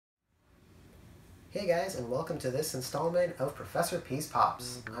Hey guys, and welcome to this installment of Professor P's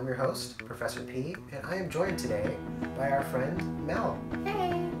Pops. I'm your host, Professor P, and I am joined today by our friend, Mel.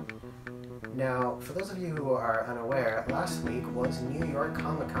 Hey! Now, for those of you who are unaware, last week was New York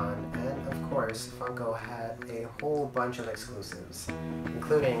Comic-Con, and of course, Funko had a whole bunch of exclusives,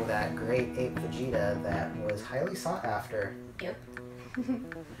 including that great ape Vegeta that was highly sought after. Yep.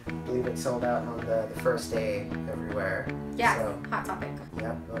 I believe it sold out on the first day everywhere. Yeah, so, hot topic.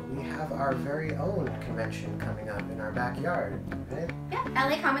 Yep, but we have our very own convention coming up in our backyard, right? Yeah,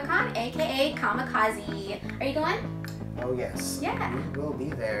 LA Comic Con, aka Kamikaze. Are you going? Oh yes. Yeah. We will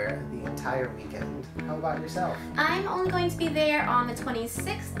be there the entire weekend. How about yourself? I'm only going to be there on the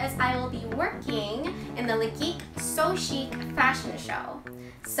 26th as I will be working in the Le Geek So Chic fashion show.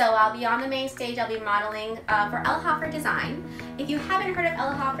 So I'll be on the main stage, I'll be modeling for El Hoffer Design. If you haven't heard of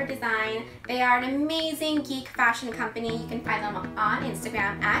El Hoffer Design, they are an amazing geek fashion company. You can find them on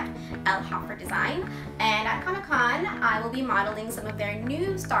Instagram at El Hoffer Design. And at Comic Con, I will be modeling some of their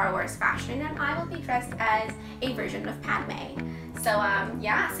new Star Wars fashion, and I will be dressed as a version of Padme. So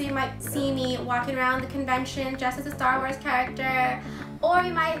yeah, so you might see me walking around the convention dressed as a Star Wars character, or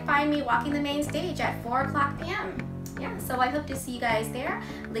you might find me walking the main stage at 4:00 p.m. Yeah, so I hope to see you guys there.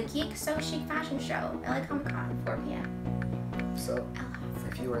 Le Geek So Chic Fashion Show, LA Comic Con, 4 p.m. So,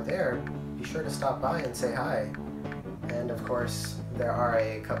 if you are there, be sure to stop by and say hi. And of course, there are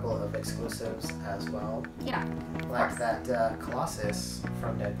a couple of exclusives as well. Yeah. Like that Colossus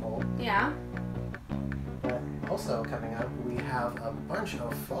from Deadpool. Yeah. But also coming up, we have a bunch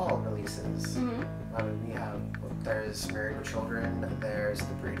of fall releases. There's Married with Children, there's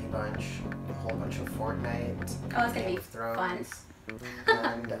the Brady Bunch, a whole bunch of Fortnite, Oh, it's gonna Game be of Thrones. fun.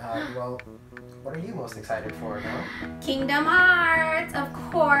 And, well, what are you most excited for now? Kingdom Hearts, of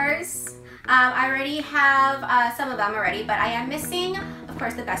course. I already have some of them already, but I am missing, of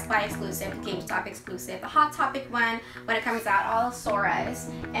course, the Best Buy exclusive, the GameStop exclusive, the Hot Topic one when it comes out, all Sora's,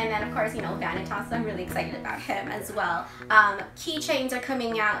 and then of course, you know, Vanitas. I'm really excited about him as well. Keychains are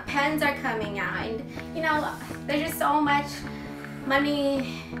coming out, pens are coming out, and you know, there's just so much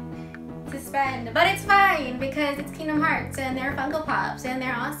money to spend, but it's fine because it's Kingdom Hearts and they're Funko Pops and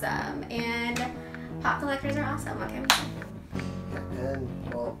they're awesome, and pop collectors are awesome. What can we say? And,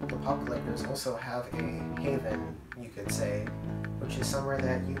 well, the Pop Collectors also have a haven, you could say, which is somewhere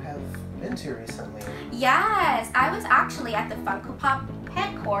that you have been to recently. Yes, I was actually at the Funko Pop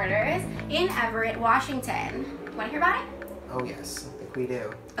headquarters in Everett, Washington. Want to hear about it? Oh yes, I think we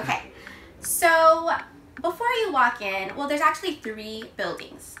do. Okay, so before you walk in, well, there's actually 3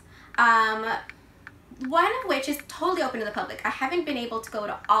 buildings. One of which is totally open to the public. I haven't been able to go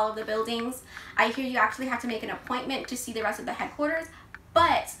to all of the buildings. I hear you actually have to make an appointment to see the rest of the headquarters,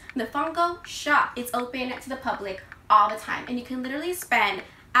 but the Funko shop is open to the public all the time, and you can literally spend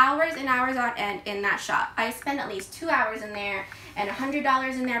hours and hours on end in that shop. I spend at least 2 hours in there and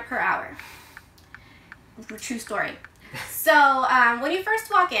 $100 in there per hour. True story. So when you first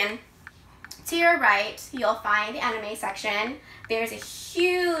walk in, to your right, you'll find the anime section. There's a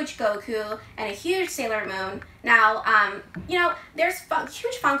huge Goku and a huge Sailor Moon. Now, you know, there's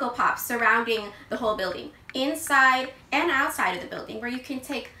huge Funko Pops surrounding the whole building, inside and outside of the building, where you can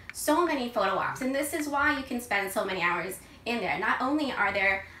take so many photo ops. And this is why you can spend so many hours in there. Not only are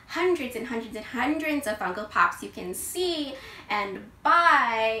there hundreds and hundreds and hundreds of Funko Pops you can see and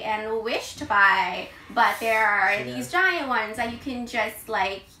buy and wish to buy, but there are these giant ones that you can just,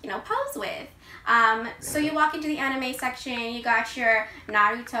 like, you know, pose with. So you walk into the anime section, you got your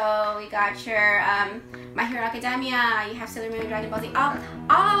Naruto, you got your My Hero Academia, you have Sailor Moon, Dragon Ball Z,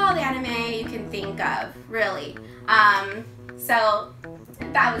 all the anime you can think of, really. So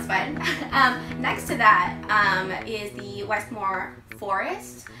that was fun. Next to that is the Westmore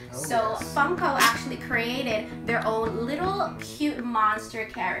Forest. So Funko actually created their own little cute monster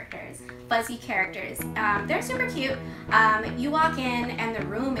characters, fuzzy characters. They're super cute. You walk in and the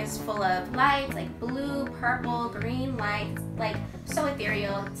room is full of lights, like blue, purple, green lights, like so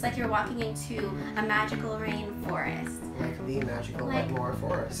ethereal. It's like you're walking into a magical rainforest. Like the magical Wetmore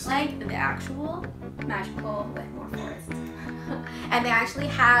Forest. Like the actual magical Wetmore Forest. And they actually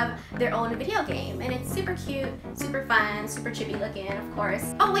have their own video game, and it's super cute, super fun, super chibi looking, of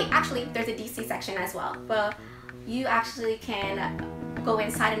course. Oh wait, actually there's a DC section as well. Well, you actually can go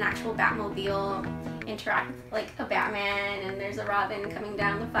inside an actual Batmobile, interact with like a Batman, and there's a Robin coming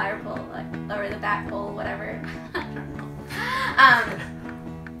down the fire pole, or the bat pole, whatever. I don't know.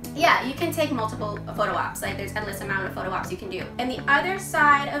 Yeah, you can take multiple photo ops. Like, there's endless amount of photo ops you can do. And the other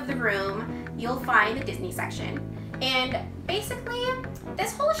side of the room, you'll find the Disney section. And basically,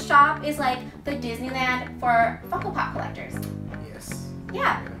 this whole shop is like the Disneyland for Funko Pop collectors. Yes.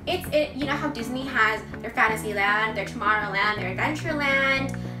 Yeah, you know how Disney has their Fantasyland, their Tomorrowland, their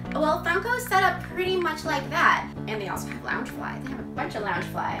Adventureland. Well, Funko's set up pretty much like that. And they also have Loungefly. They have a bunch of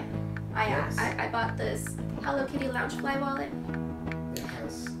Loungefly. I bought this Hello Kitty Loungefly wallet.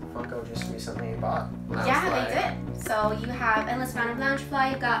 Because Funko just recently bought Loungefly. Yeah, they did. So you have endless amount of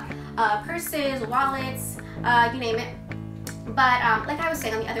Loungefly. You've got purses, wallets, you name it. But like I was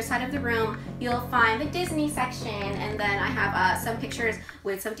saying, on the other side of the room, you'll find the Disney section, and then I have some pictures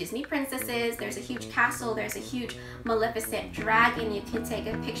with some Disney princesses. There's a huge castle. There's a huge Maleficent dragon you can take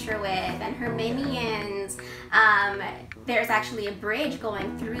a picture with, and her minions. There's actually a bridge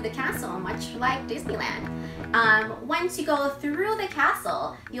going through the castle, much like Disneyland. Once you go through the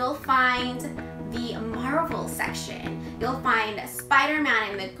castle, you'll find the Marvel section. You'll find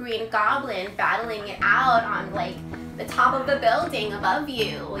Spider-Man and the Green Goblin battling it out on like the top of the building above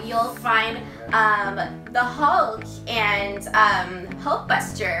you. You'll find the Hulk and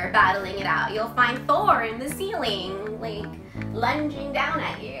Hulkbuster battling it out. You'll find Thor in the ceiling, like lunging down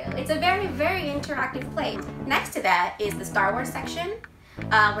at you. It's a very, very interactive place. Next to that is the Star Wars section,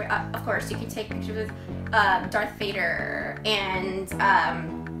 where of course you can take pictures with Darth Vader and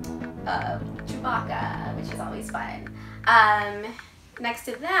Chewbacca, which is always fun. Next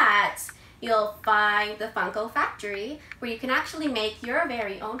to that, you'll find the Funko Factory, where you can actually make your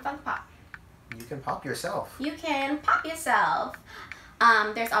very own Funko Pop. You can pop yourself. You can pop yourself.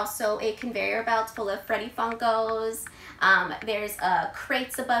 There's also a conveyor belt full of Freddy Funkos. There's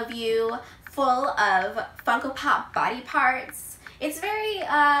crates above you full of Funko Pop body parts. It's very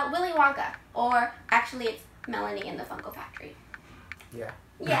Willy Wonka, or actually it's Melanie in the Funko Factory. Yeah.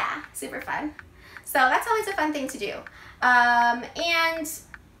 Yeah, super fun. So that's always a fun thing to do. And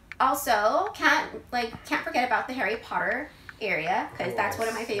also, can't forget about the Harry Potter area, because that's one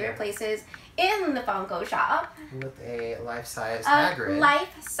of my favorite places in the Funko shop. With a life-size Hagrid.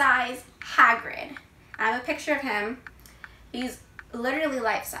 Life-size Hagrid. I have a picture of him. He's literally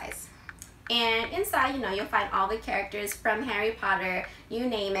life-size. And inside, you know, you'll find all the characters from Harry Potter, you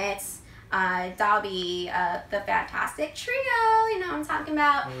name it. Dobby, the Fantastic Trio, you know what I'm talking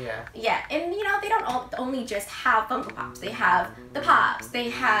about? Yeah. Yeah, and you know, they don't only just have Funko Pops. They have the Pops, they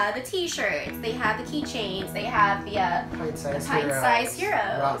have the T-shirts, they have the keychains, they have the pint-sized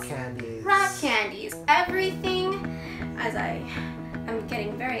heroes. Rock candies, everything, as I am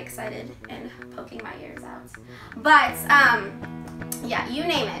getting very excited and poking my ears out. But, yeah, you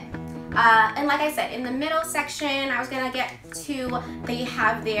name it. And like I said, in the middle section, I was gonna get to, they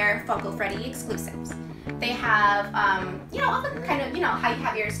have their Funko Freddy exclusives. They have, you know, all the kind of, you know, how you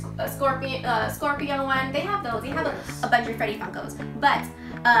have your Scorpion one. They have those. They have a bunch of Freddy Funkos. But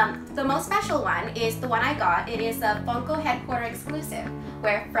the most special one is the one I got. It is a Funko Headquarter exclusive,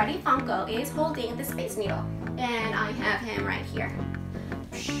 where Freddy Funko is holding the Space Needle. And I have him right here.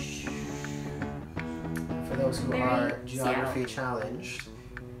 For those who are geography challenged,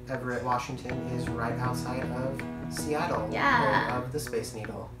 Everett, Washington is right outside of Seattle, home of the Space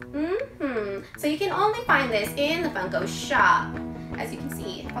Needle. So you can only find this in the Funko shop. As you can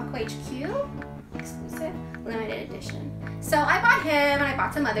see, Funko HQ, exclusive, limited edition. So I bought him, and I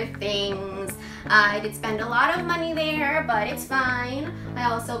bought some other things. I did spend a lot of money there, but it's fine.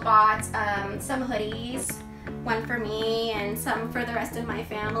 I also bought some hoodies, one for me and some for the rest of my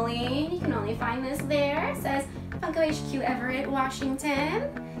family. You can only find this there. It says Funko HQ Everett,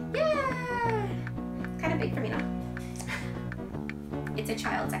 Washington. Yeah! Kind of big for me now. It's a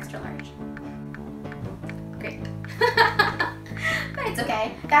child's extra large. Great. But it's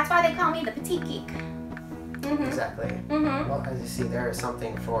okay. That's why they call me the petite geek. Exactly. Well, as you see, there is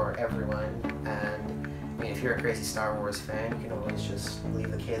something for everyone. And I mean, if you're a crazy Star Wars fan, you can always just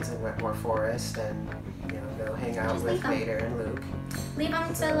leave the kids in Wetmore Forest and, you know, go hang out with Vader and Luke. Leave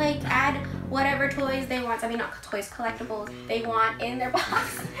them to like add whatever toys they want. I mean, not toys, collectibles they want in their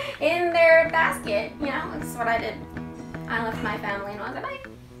box, in their basket. You know, that's what I did. I left my family and I was like,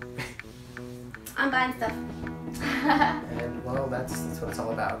 bye. I'm buying stuff. And well, that's what it's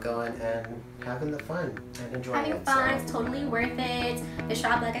all about. Going and having the fun and enjoying it. Having fun, it's totally worth it. The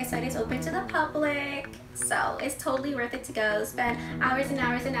shop, like I said, is open to the public. So it's totally worth it to go spend hours and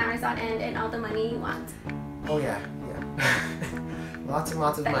hours and hours on end and all the money you want. Oh yeah, yeah. Lots and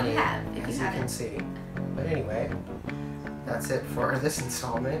lots of money, as you can see. But anyway, that's it for this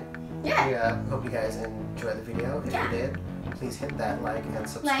installment. Yeah. We hope you guys enjoyed the video. If you did, please hit that like and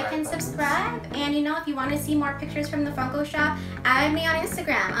subscribe. Like and subscribe. And you know, if you want to see more pictures from the Funko shop, add me on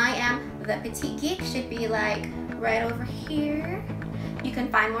Instagram. I am the Petite Geek. Should be like right over here. You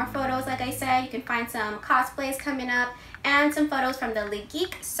can find more photos, like I said. You can find some cosplays coming up and some photos from the Le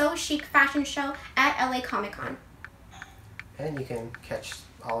Geek So Chic fashion show at LA Comic Con. And you can catch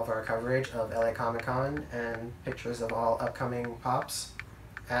all of our coverage of LA Comic Con and pictures of all upcoming pops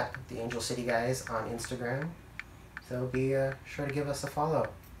at the Angel City Guys on Instagram. So be sure to give us a follow.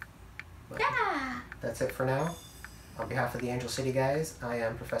 But Yeah! that's it for now. On behalf of the Angel City Guys, I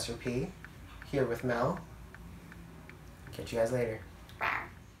am Professor P, here with Mel. Catch you guys later.